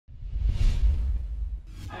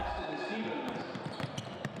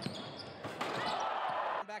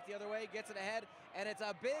gets it ahead, and it's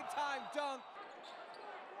a big-time dunk.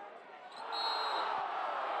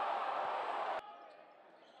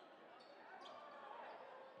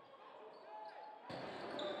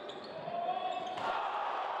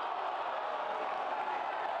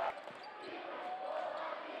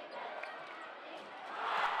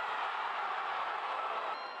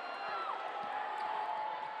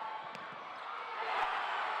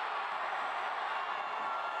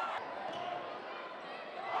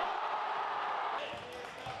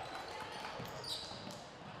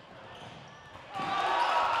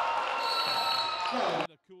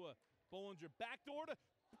 Nakua, Bollinger backdoor to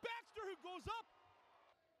Baxter, who goes up.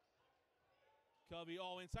 Covey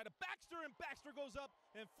all inside of Baxter, and Baxter goes up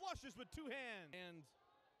and flushes with two hands.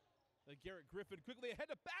 And Garrett Griffin quickly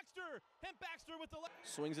ahead to Baxter, and Baxter with the left.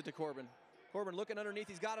 Swings it to Corbin. Corbin looking underneath.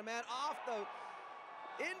 He's got a man off the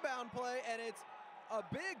inbound play, and it's a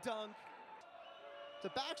big dunk. To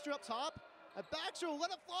Baxter up top, and Baxter will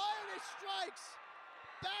let it fly, and it strikes.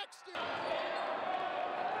 Baxter!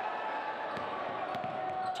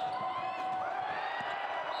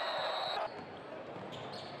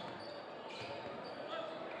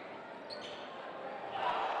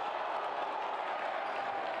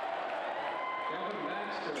 Gavin,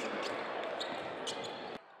 Baxter.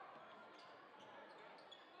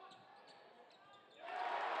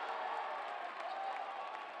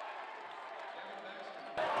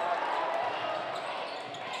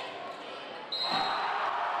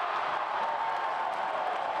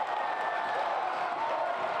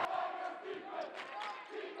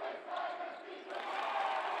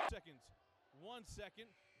 Seconds. 1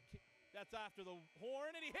 second. That's after the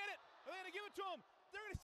horn, and he hit it. They're going to give it to him. They're going to